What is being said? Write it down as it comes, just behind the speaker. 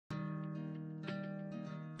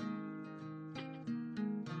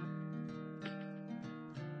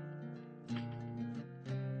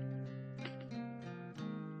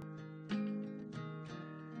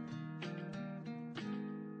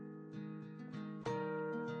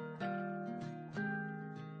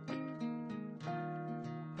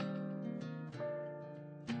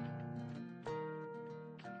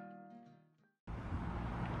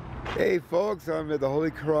Hey folks, I'm at the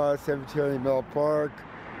Holy Cross Cemetery in Menlo Park.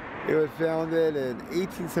 It was founded in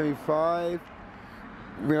 1875.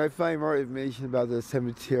 When I find more information about the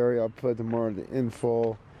cemetery, I'll put more of the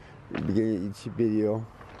info at the beginning of each video.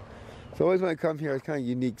 So always when I come here, it's kind of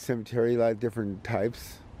unique cemetery, a lot of different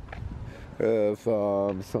types of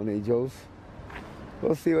Stone Angels.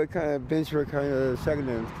 We'll see what kind of bench we're kind of second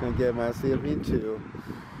can get myself into.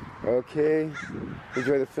 Okay,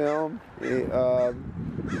 enjoy the film.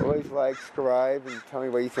 Always like, subscribe, and tell me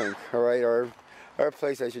what you think. Alright, our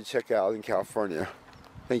place I should check out in California.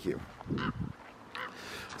 Thank you.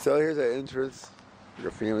 So here's the entrance.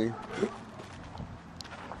 Your feeling.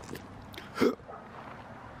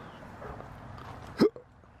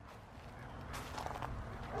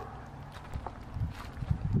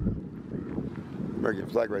 American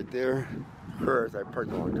flag right there. Of course, I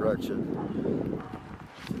parked the wrong direction.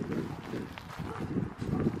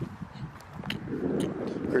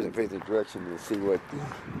 Here's a facing direction to see what.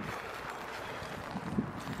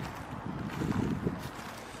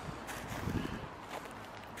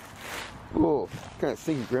 Whoa, kind of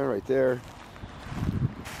sinking ground right there.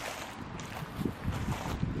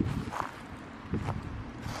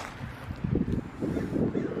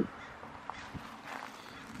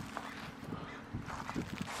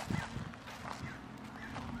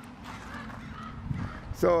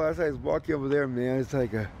 So as I was walking over there, man, it's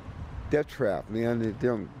like a death trap, man. They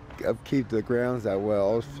don't upkeep the grounds that well. I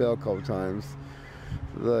always fell a couple times.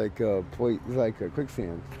 Like a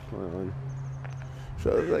quicksand.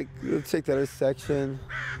 So like, let's take that as section.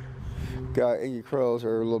 Got Angry Crows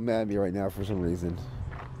are a little mad at me right now for some reason.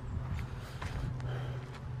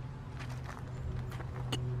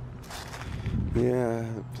 Yeah,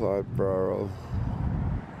 plot barrel.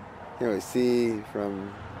 You know, see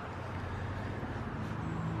from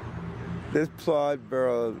this plot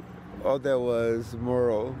barrel, all that was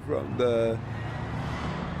moral from the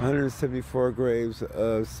 174 graves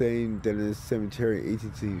of St. Denis Cemetery,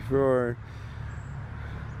 1864,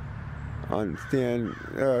 on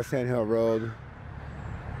Sand Hill Road.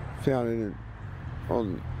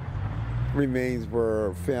 Remains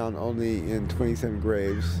were found only in 27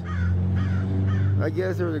 graves. I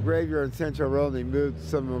guess there was a graveyard in Central Road, and they moved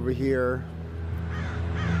some over here.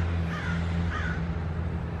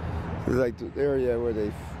 It's like the area where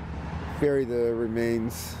they bury the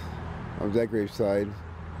remains of that graveside.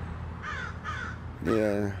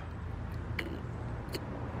 Yeah.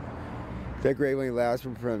 That grave only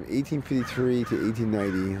lasted from 1853 to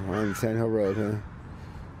 1890 on Sand Hill Road, huh?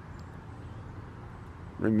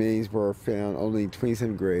 Remains were found only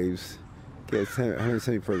 27 graves. Okay,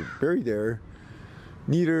 174 buried there.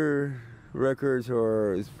 Neither records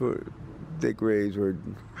or thick graves were,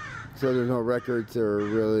 so there's no records or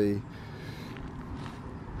really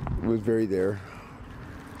was buried there.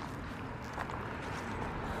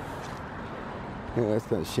 Yeah, that's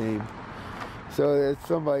kind of a shame. So there's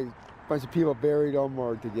somebody, bunch of people buried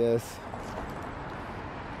unmarked, I guess.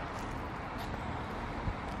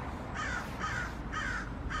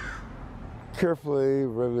 Carefully,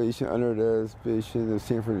 revelation under the auspices of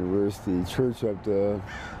Stanford University, Church of the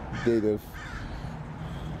date of.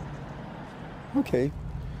 Okay,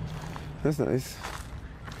 that's nice.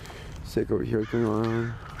 Let's check over here what's going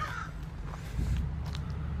on.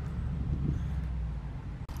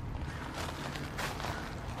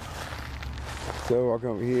 So walk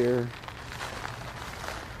over here.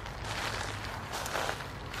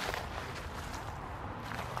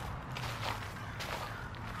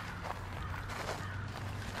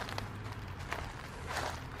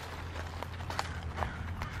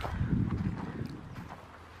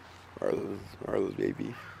 Arlo's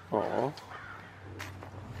baby. Aww.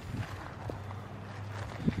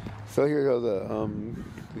 So here go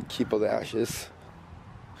the keep of the ashes.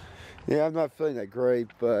 Yeah, I'm not feeling that great,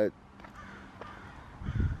 but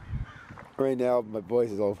right now my voice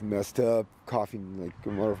is all messed up, coughing like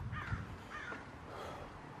more.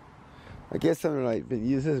 I guess something I've been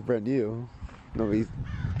using is brand new. Nobody's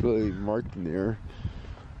really marked in there.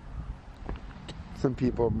 Some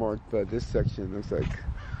people are marked, but this section looks like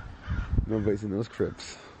nobody's in those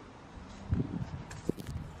crypts.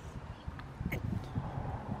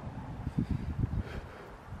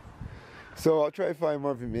 So I'll try to find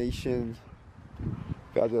more information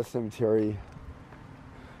about the cemetery.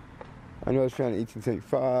 I know it was found in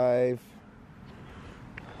 1875.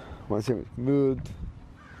 Once it was moved,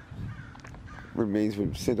 remains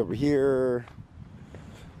were sent over here.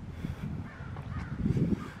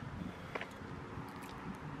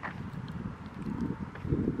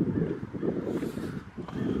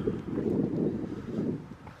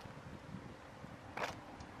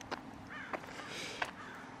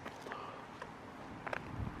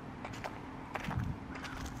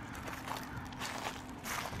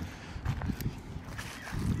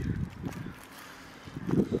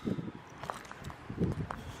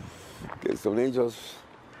 Some angels.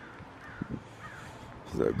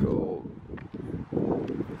 So go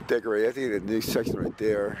decorate. I think the new section right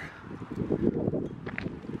there.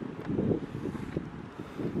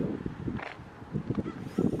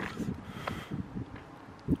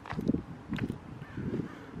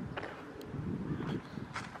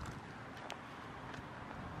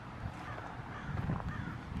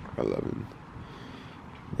 '11.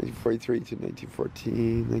 1943 to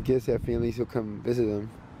 1914. I guess that families will come visit them.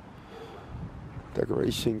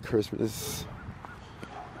 Decoration, Christmas.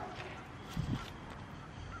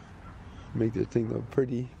 Make their thing look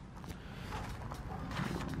pretty.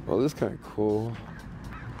 Oh, this is kind of cool.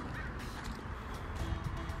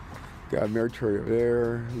 Got military over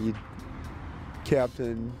there.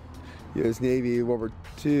 Captain, U.S. Navy, World War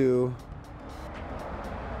II.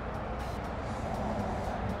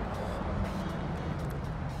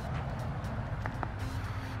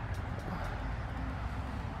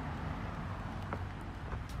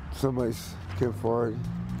 Somebody's came forward.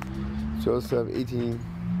 Joseph, 18.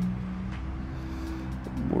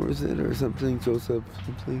 What was it or something? Joseph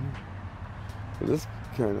something. Well, this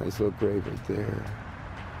kind of nice little grave right there.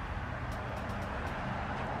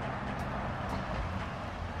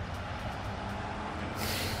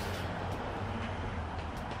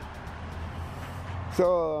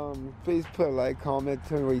 So please put a like, comment,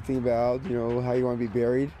 tell me what you think about, you know, how you want to be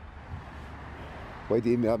buried. Wait,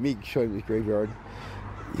 email me, show you this graveyard.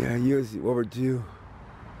 Yeah, U.S. World War II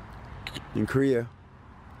in Korea.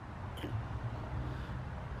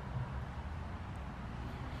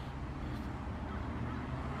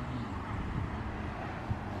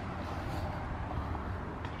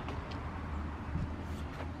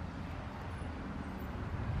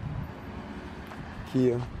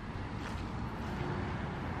 Kia.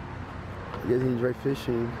 I guess he's right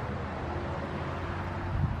fishing.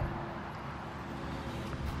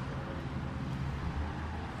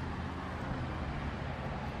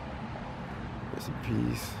 Rest in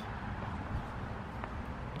peace.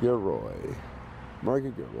 Gilroy.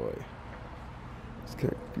 Margaret Gilroy. It's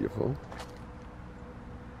kind of beautiful.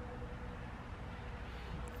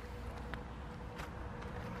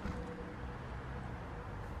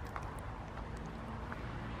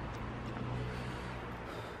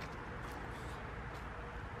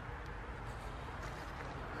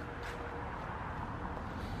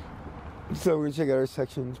 So we're gonna check out our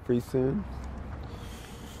sections pretty soon.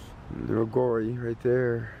 Little gory right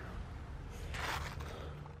there.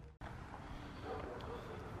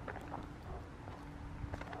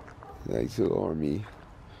 Nice little army.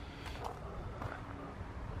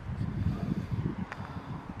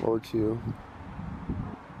 Or two.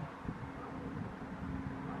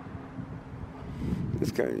 This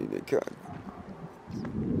kind of unique cut.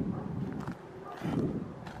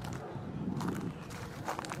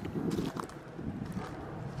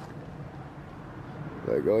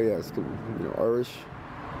 Like, oh yeah, it's, you know, Irish.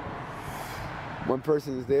 One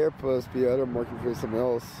person is there, plus the other working for someone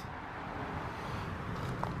else.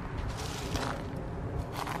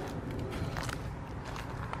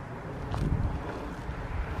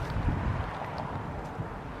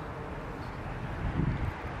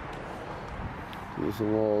 There's a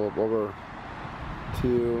wall up over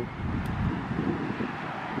two.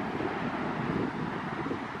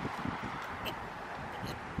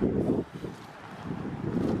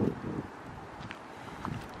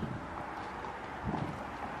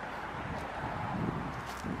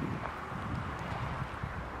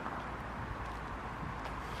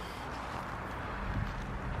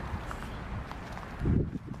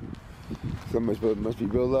 So much must be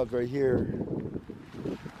built up right here.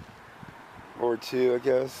 Or two, I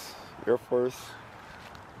guess. Air Force.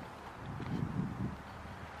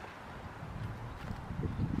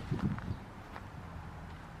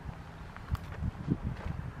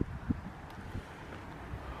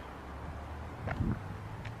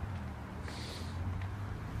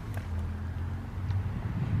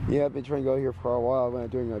 Yeah, I've been trying to go here for a while when I'm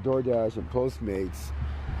doing a DoorDash and Postmates.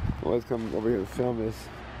 I always come over here to film this.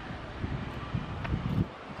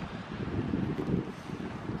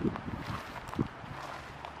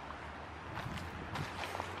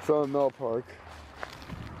 So in Menlo Park.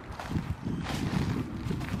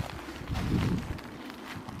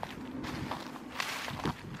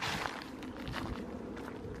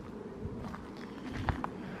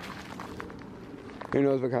 Who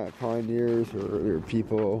knows what kind of pioneers or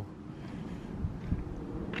people.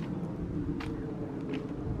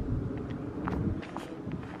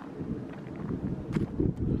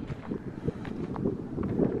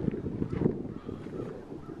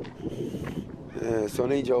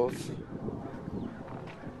 Sun Angels.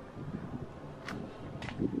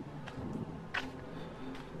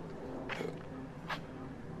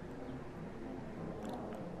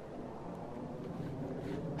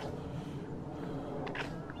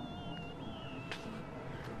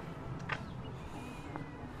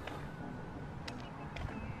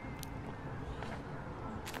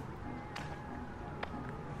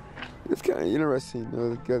 Interesting.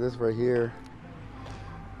 Look at this right here.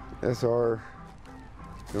 SR.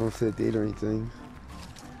 Don't say the date or anything.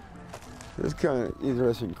 It's kind of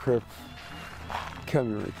interesting crypt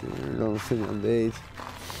coming right there. Don't say it on date.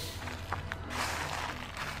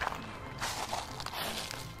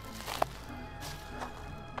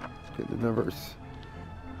 Get the numbers.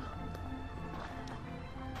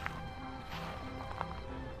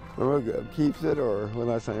 Keeps it, or when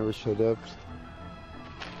last time I ever showed up.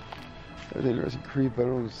 That's an interesting creep. I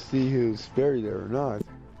don't see who's buried there or not.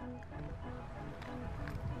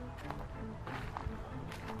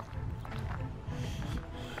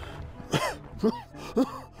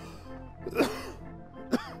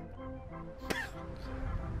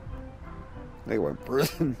 Like one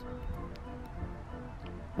person.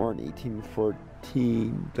 Born in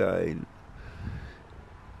 1814, died.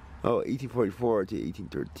 Oh, 1844 to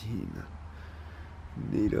 1813.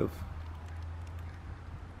 Native.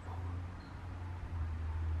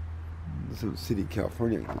 Some city,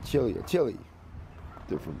 California, Chile.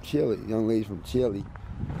 They're from Chile. Young lady from Chile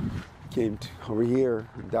came over here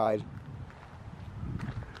and died.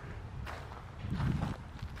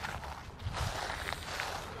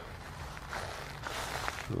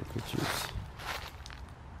 Oh, pictures.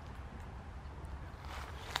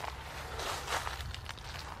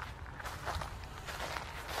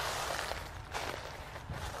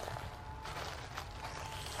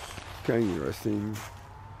 Kind of interesting.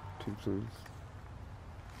 Tombstones.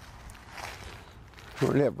 We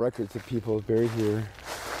don't have records of people buried here.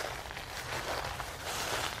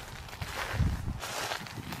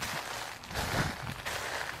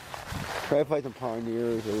 Probably like some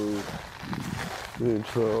pioneers or the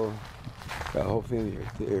intro. That whole family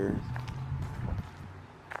right there.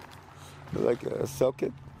 They're like a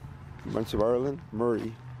Selkirk, a bunch of Ireland.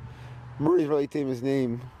 Murray. Murray's a really famous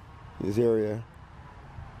name in this area.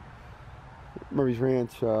 Murray's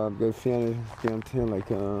Ranch, good fan of downtown, like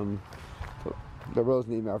the road's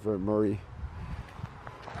named after Murray.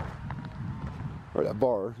 Or that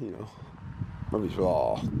bar, you know. Murray's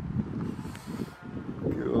Law.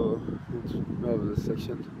 Cool. Love this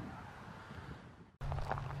section.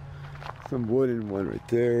 Some wooden one right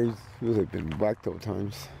there. It feels like been whacked a couple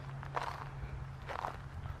times.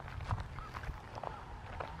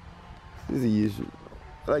 This is a usual.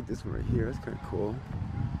 I like this one right here. That's kind of cool.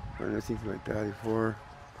 I've never seen something like that before.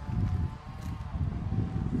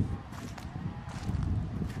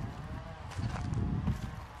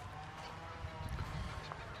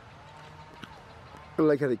 I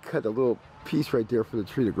like how they cut a little piece right there for the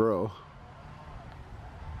tree to grow.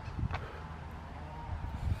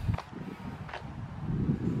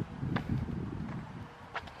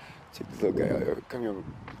 Check this little guy out. Come over.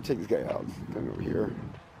 Check this guy out. Come over here.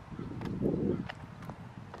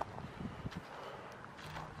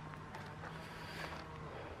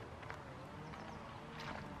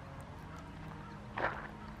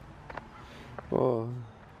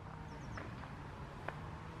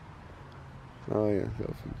 Oh yeah,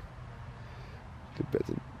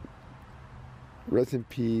 Tibetan. Rest in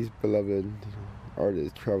peace, beloved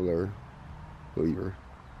artist, traveler, believer.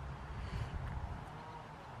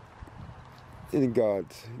 In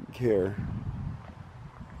God's care.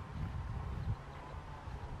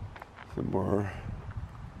 Some more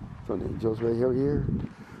fun angels right here.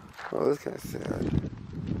 Oh, that's kind of sad.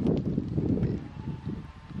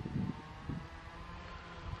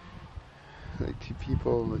 Like two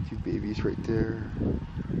people, like two babies right there.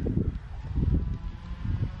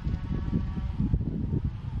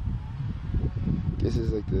 This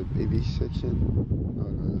is like the baby section. No,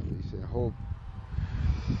 baby section. Whole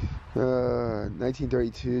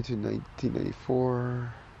 1932 to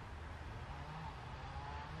 1994.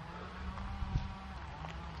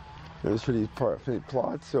 Those for these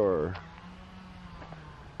plots or.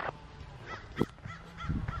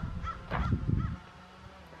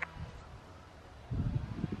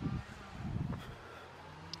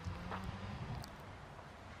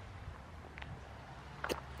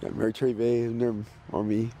 Military base in their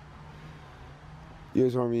army.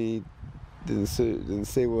 U.S. Army didn't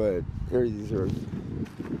say what area these are.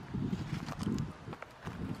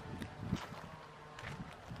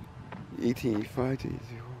 (1885 to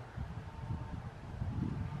 1884).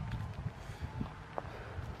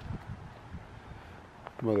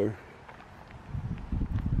 Mother.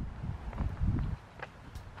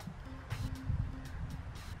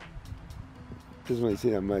 Doesn't really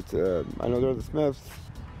see that much. I know they're the Smiths.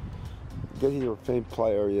 I guess these were famed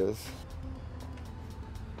plot areas.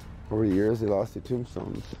 Over the years, they lost their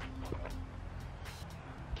tombstones.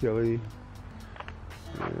 Kelly.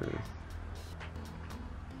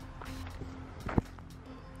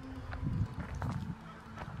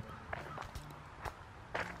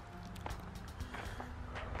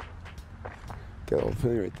 Got a little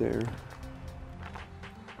thing right there.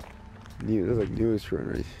 New, that's like newest run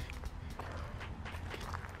right.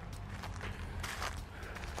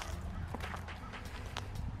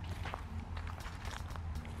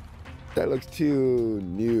 That looks too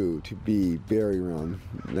new to be buried around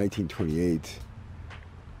 1928.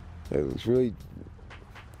 That looks really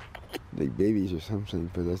like babies or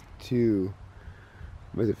something, but that's too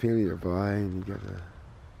much a family nearby, and you got a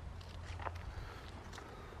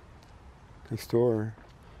next door.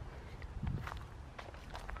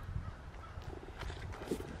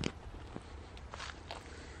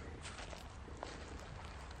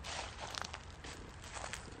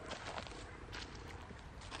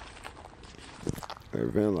 They're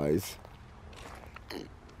vandalized.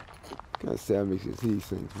 Kind of sad makes you see these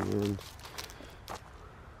things, man.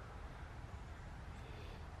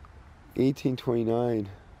 1829.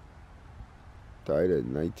 Died at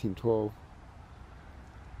 1912.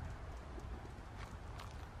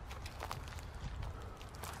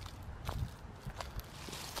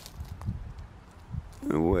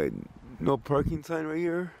 And what? No parking sign right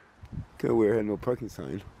here? Kinda weird, had no parking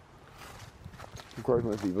sign. Of course,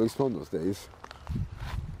 must be really slow in those days.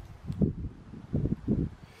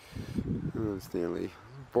 Stanley,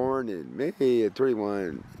 born in May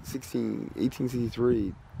 31,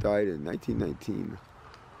 1863, died in 1919.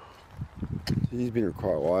 He's been here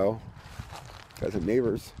quite a while. Got some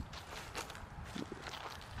neighbors.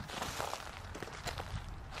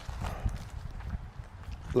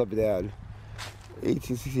 Love Dad,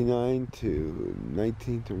 1869 to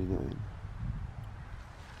 1939.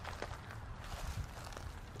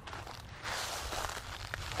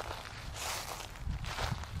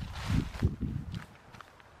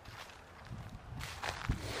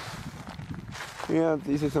 Yeah,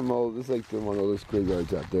 these are some old, this is like one of the oldest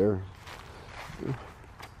graveyards out there.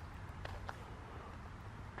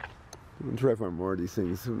 I'm trying to find more of these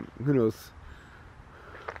things. Who knows?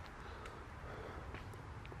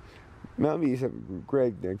 Mount used to have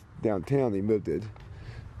Greg next downtown, they moved it.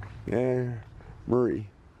 Yeah, Murray's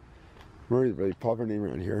a really popular name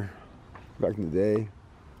around here. Back in the day.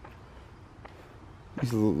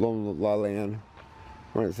 Used to loan a lot of land.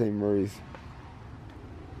 One of the same Murray's.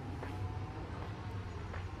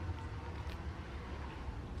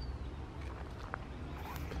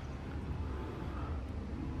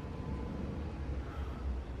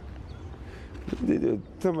 They did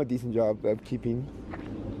a somewhat decent job of keeping.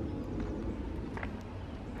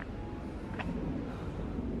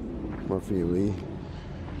 More family.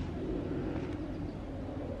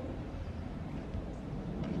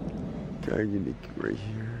 Kind of unique right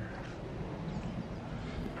here.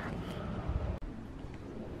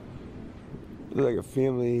 Looks like a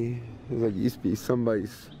family. Looks like it used to be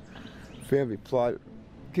somebody's family plot.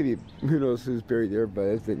 Could be, who knows who's buried there, but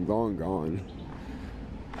it's been long gone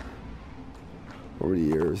over the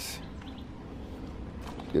years.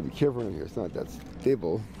 You gotta be careful in here, it's not that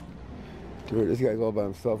stable. Dude, this guy's all by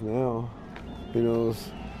himself now. Who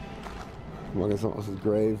knows? I'm looking at someone else's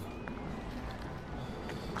grave.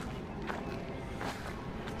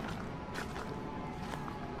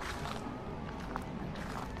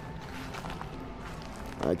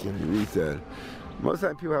 I can't read that. Most of the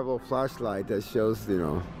time people have a little flashlight that shows, you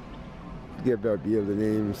know, to get a better view of the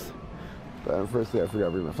names. But unfortunately I forgot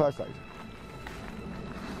to bring my flashlight.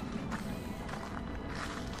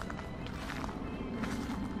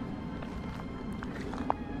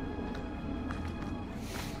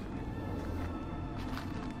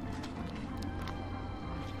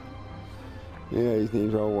 Yeah, these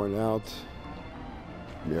names are all worn out.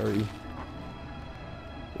 Mary.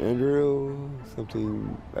 Andrew,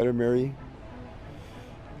 something better, Mary.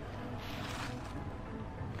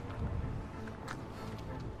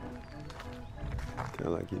 Kind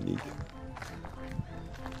of like unique.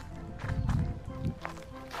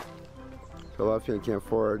 So a lot of people can't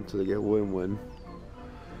afford until they get a wooden one.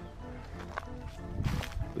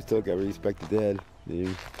 We still got to respect the dead.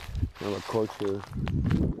 You know, a culture.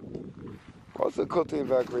 Also, a cool thing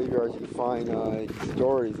about graveyards, you find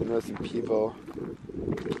stories of missing people.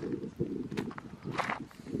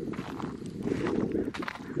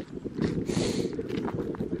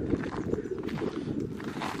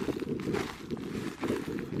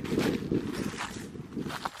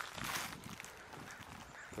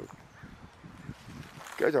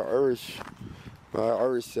 Guys are Irish.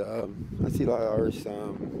 I see a lot of Irish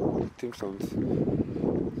tombstones.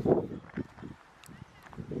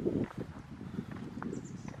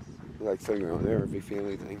 Like something around there, a big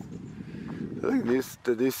family thing. I think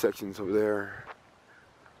the news section's over there.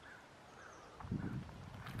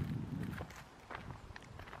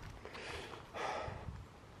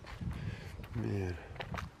 Man.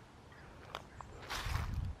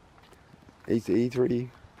 He's 83,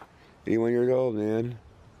 81 years old, man.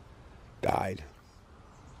 Died.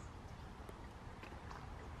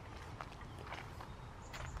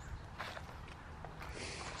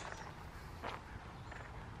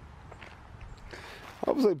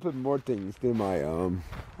 I was like putting more things in my on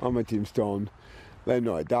my tombstone. Let him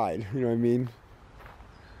know I died. You know what I mean?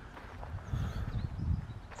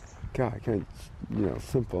 God, kind of, you know,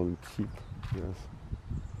 simple and cheap. Yes.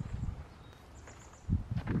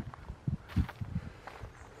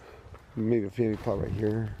 Maybe a family plot right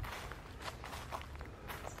here.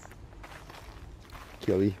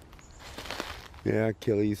 Achilles. Yeah,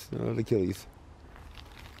 Achilles. Oh, the Achilles.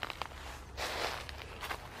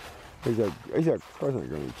 He's a cross not going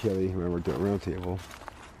to Achilles when I worked at a round table.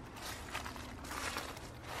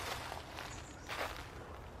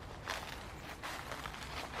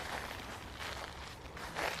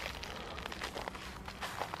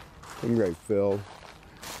 I'm great, Phil.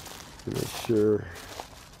 I'm not sure.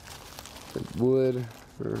 Like wood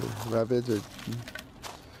or rabbits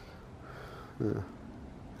or.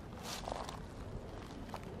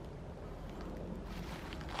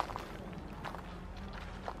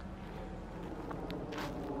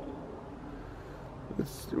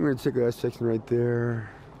 I'm gonna check that section right there.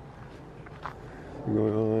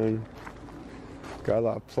 Going on. Got a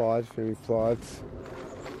lot of plots, family plots.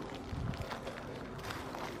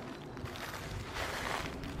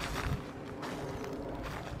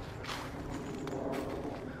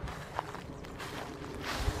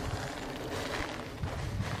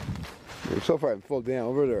 So far I'm full down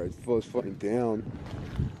over there. It's full flooding down.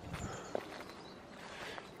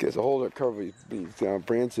 Gets a whole lot covered these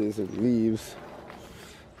branches and leaves.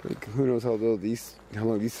 Like who knows how long these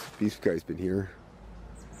guys been here.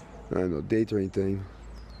 I don't know dates or anything.